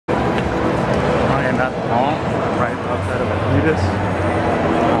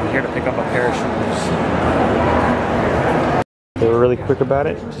really quick about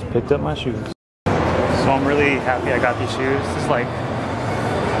it. Just picked up my shoes. So I'm really happy I got these shoes. This is like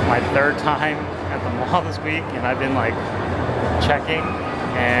my third time at the mall this week, and I've been like checking,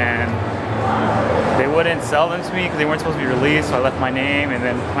 and they wouldn't sell them to me because they weren't supposed to be released. So I left my name, and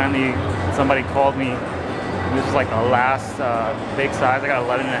then finally somebody called me. And this was like the last big size. I got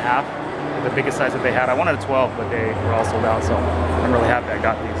 11 and a half, the biggest size that they had. I wanted a 12, but they were all sold out. So I'm really happy I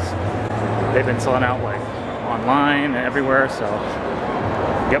got these. They've been selling out like online and everywhere. So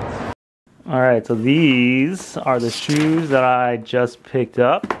yep. All right, so these are the shoes that I just picked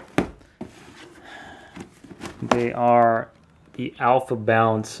up. They are the Alpha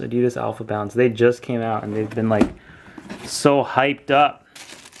Bounce, Adidas Alpha Bounce. They just came out and they've been like so hyped up.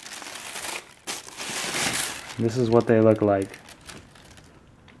 This is what they look like.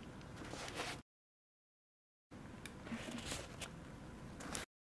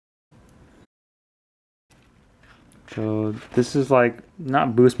 So this is like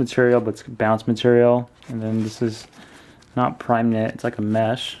not boost material, but it's bounce material. And then this is not prime knit, it's like a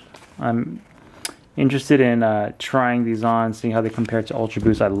mesh. I'm interested in trying these on, seeing how they compare to Ultra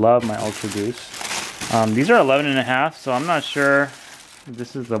Boost. I love my Ultra Boost. These are 11 and a half, so I'm not sure if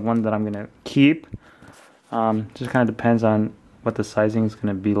this is the one that I'm gonna keep. Just kind of depends on what the sizing is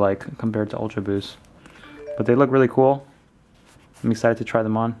gonna be like compared to Ultra Boost. But they look really cool. I'm excited to try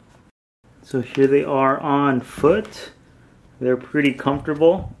them on. So here they are on foot. They're pretty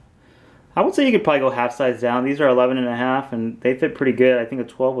comfortable. I would say you could probably go half size down. These are 11 and a half and they fit pretty good. I think a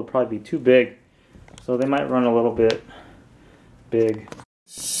 12 would probably be too big. So they might run a little bit big.